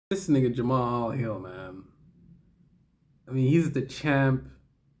This nigga Jamal Hill, man. I mean, he's the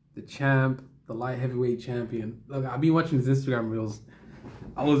light heavyweight champion. Look, I've been watching his Instagram reels.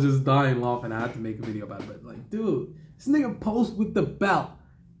 I was just dying laughing. I had to make a video about it. But like, dude, this nigga posts with the belt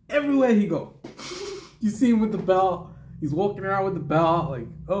everywhere he go. You see him with the belt. He's walking around with the belt, like,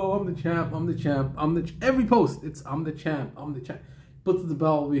 oh, I'm the champ, I'm the champ, every post, it's I'm the champ, I'm the champ. Puts the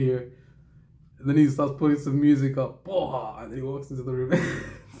belt over here, and then he starts putting some music up, and then he walks into the room.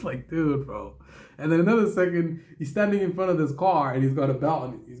 It's like, dude, bro. And then another second, he's standing in front of this car, and he's got a belt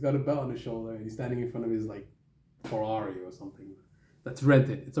on his shoulder, and he's standing in front of his like Ferrari or something that's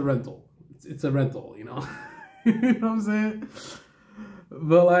rented. It's a rental. It's a rental, you know. You know what I'm saying?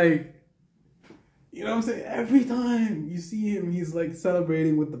 But like, you know what I'm saying? Every time you see him, he's like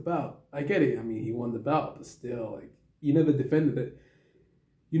celebrating with the belt. I get it. I mean, he won the belt, but still, like, you never defended it.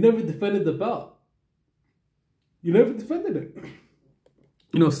 You never defended the belt. You never defended it.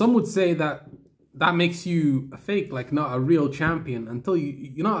 You know, some would say that makes you a fake, like not a real champion until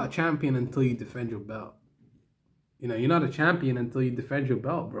you're not a champion until you defend your belt. You know, you're not a champion until you defend your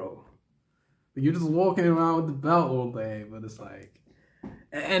belt, bro. You're just walking around with the belt all day, but it's like,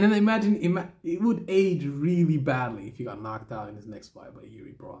 and then imagine it would age really badly if he got knocked out in his next fight by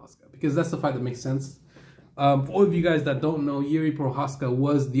Jiri Prochazka, because that's the fight that makes sense. For all of you guys that don't know, Jiri Prochazka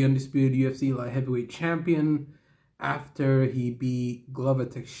was the undisputed UFC light heavyweight champion after he beat Glover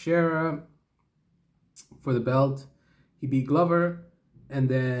Teixeira for the belt. He beat Glover, and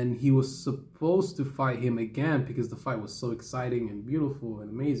then he was supposed to fight him again because the fight was so exciting and beautiful and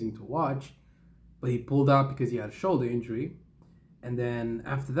amazing to watch, but he pulled out because he had a shoulder injury. And then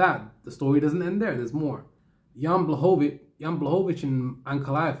after that, the story doesn't end there. There's more. Jan Blachowicz and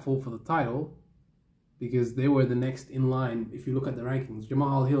Ankalaev fought for the title because they were the next in line. If you look at the rankings,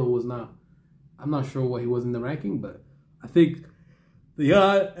 Jamal Hill was not. I'm not sure what he was in the ranking, but I think the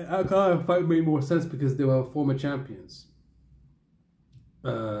Ankalaev fight made more sense because they were former champions.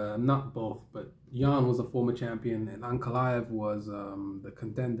 Not both, but Jan was a former champion and Ankalaev was the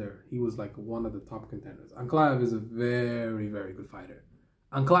contender. He was like one of the top contenders. Ankalaev is a very, very good fighter.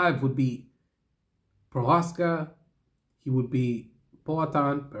 Ankalaev would beat Prochazka, he would beat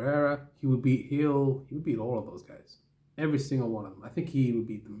Poatan, Pereira, he would beat Hill, he would beat all of those guys. Every single one of them. I think he would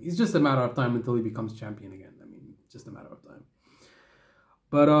beat them. It's just a matter of time until he becomes champion again. I mean, just a matter of time.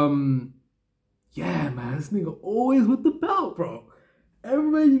 But yeah, man, this nigga always with the belt, bro.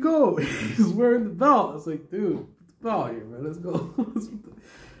 Everywhere you go, he's wearing the belt. It's like, dude, put the belt here, man. Let's go.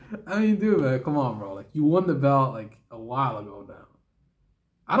 I mean, dude, man, come on, bro. Like, you won the belt like a while ago now.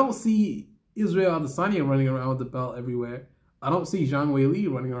 I don't see Israel Adesanya running around with the belt everywhere. I don't see Zhang Weili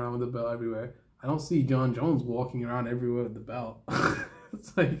running around with the belt everywhere. I don't see John Jones walking around everywhere with the belt.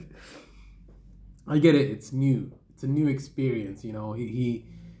 It's like, I get it. It's new. It's a new experience. You know, he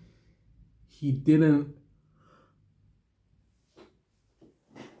didn't.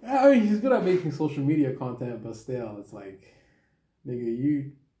 I mean, he's good at making social media content, but still, it's like,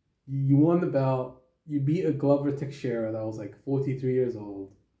 nigga, you won the belt. You beat a Glover Teixeira that was like 43 years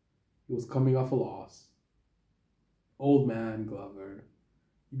old. He was coming off a loss. Old man Glover.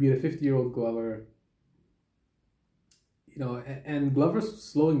 You beat a 50-year-old Glover. You know, and Glover's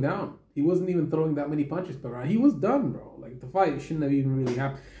slowing down. He wasn't even throwing that many punches per round. He was done, bro. Like, the fight shouldn't have even really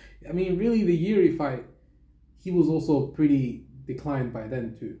happened. I mean, really, the Jiri fight, he was also pretty declined by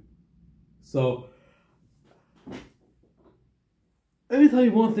then too. So let me tell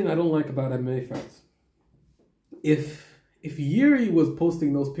you one thing I don't like about MMA fans. If Jiri was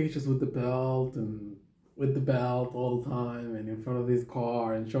posting those pictures with the belt all the time and in front of his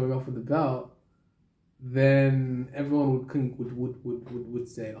car and showing off with the belt, then everyone would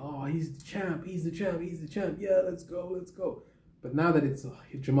say, oh, he's the champ, yeah, let's go. But now that it's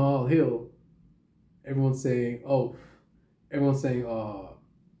Jamal Hill, everyone's saying, oh,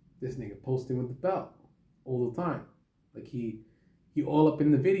 this nigga posting with the belt all the time. Like, he all up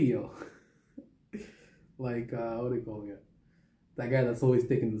in the video. Like, what do you call it? That guy that's always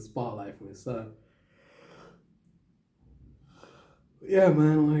taking the spotlight from his son. Yeah,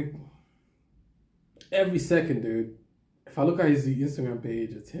 man, like, every second, dude. If I look at his Instagram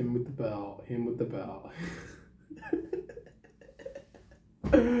page, it's him with the belt.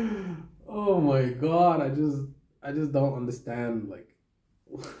 Oh my God, I just don't understand, like,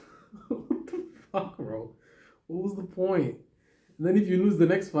 what the fuck, bro? What was the point? And then if you lose the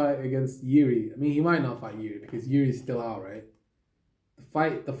next fight against Jiri, I mean, he might not fight Jiri because Yuri's still out, right?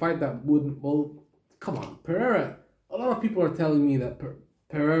 The fight that wouldn't, well, come on, Pereira. A lot of people are telling me that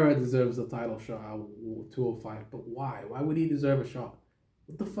Pereira deserves a title shot at 205, but why? Why would he deserve a shot?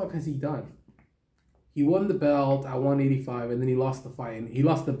 What the fuck has he done? He won the belt at 185, and then he lost the fight, and he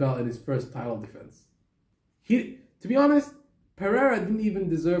lost the belt in his first title defense. To be honest, Pereira didn't even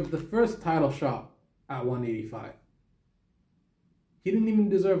deserve the first title shot at 185. He didn't even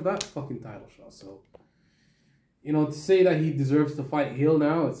deserve that fucking title shot. So, you know, to say that he deserves to fight Hill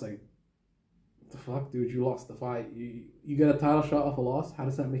now, it's like, what the fuck, dude? You lost the fight. You get a title shot off a loss? How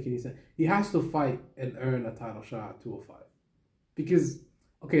does that make any sense? He has to fight and earn a title shot at 205. Because,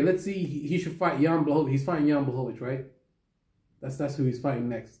 okay, let's see, he should fight Jan Blachowicz. He's fighting Jan Blachowicz, right? That's who he's fighting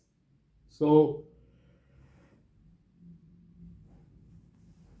next. So,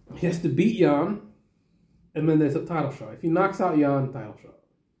 he has to beat Jan, and then there's a title shot. If he knocks out Jan, title shot.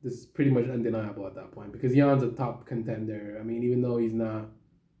 This is pretty much undeniable at that point, because Jan's a top contender. I mean, even though he's not,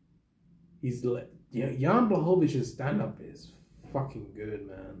 Jan Blachowicz's stand-up is fucking good,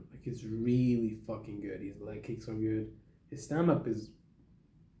 man. Like, it's really fucking good. His leg kicks are good. His stand-up is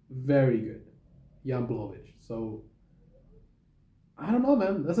very good. Jan Blachowicz. So, I don't know,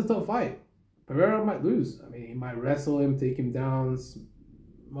 man. That's a tough fight. Pereira might lose. I mean, he might wrestle him, take him down,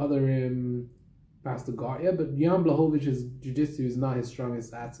 smother him, pass the guard. Yeah, but Jan Blachowicz's jiu-jitsu is not his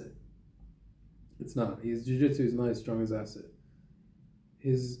strongest asset. It's not. His jiu-jitsu is not his strongest asset.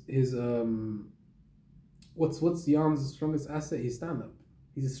 What's Jan's strongest asset? His stand-up.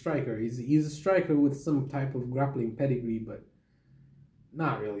 He's a striker. He's a striker with some type of grappling pedigree, but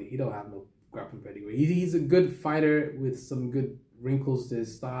not really. He don't have no grappling pedigree. He's a good fighter with some good wrinkles to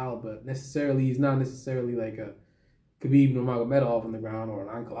his style, but he's not necessarily like a Khabib Nurmagomedov on the ground, or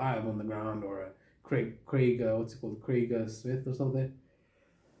an Ankalaev on the ground, or a Craig Smith or something.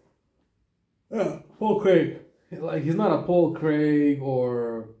 Paul Craig. Like, he's not a Paul Craig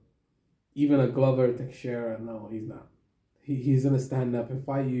or even a Glover Teixeira. No, he's not. He's gonna stand up and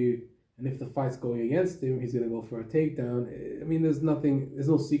fight you, and if the fight's going against him, he's gonna go for a takedown. I mean, there's no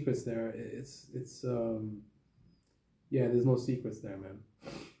secrets there. There's no secrets there, man.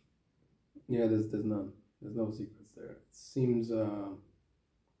 Yeah, there's none. There's no secrets there. It seems, I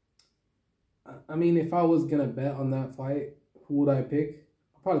mean, if I was gonna bet on that fight, who would I pick?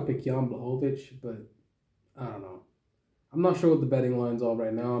 I'd probably pick Jan Blachowicz, but I don't know. I'm not sure what the betting lines are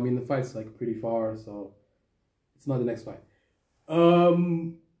right now. I mean, the fight's like pretty far, so it's not the next fight.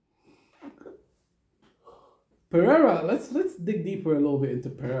 Pereira, let's dig deeper a little bit into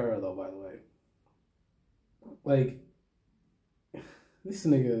Pereira though, by the way. Like, this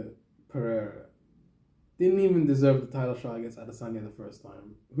nigga Pereira didn't even deserve the title shot against Adesanya the first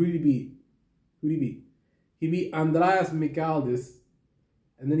time. Who did he beat? He beat Andreas Michailidis,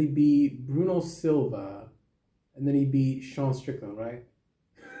 and then he beat Bruno Silva, and then he beat Sean Strickland, right?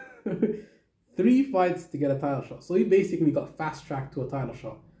 3 fights to get a title shot. So he basically got fast-tracked to a title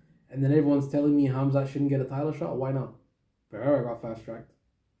shot. And then everyone's telling me Hamzat shouldn't get a title shot. Why not? Pereira got fast-tracked.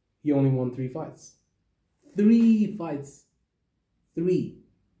 He only won 3 fights. 3 fights. 3.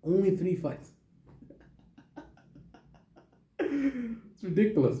 Only 3 fights. It's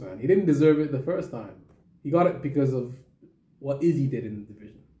ridiculous, man. He didn't deserve it the first time. He got it because of what Izzy did in the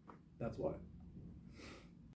division. That's why.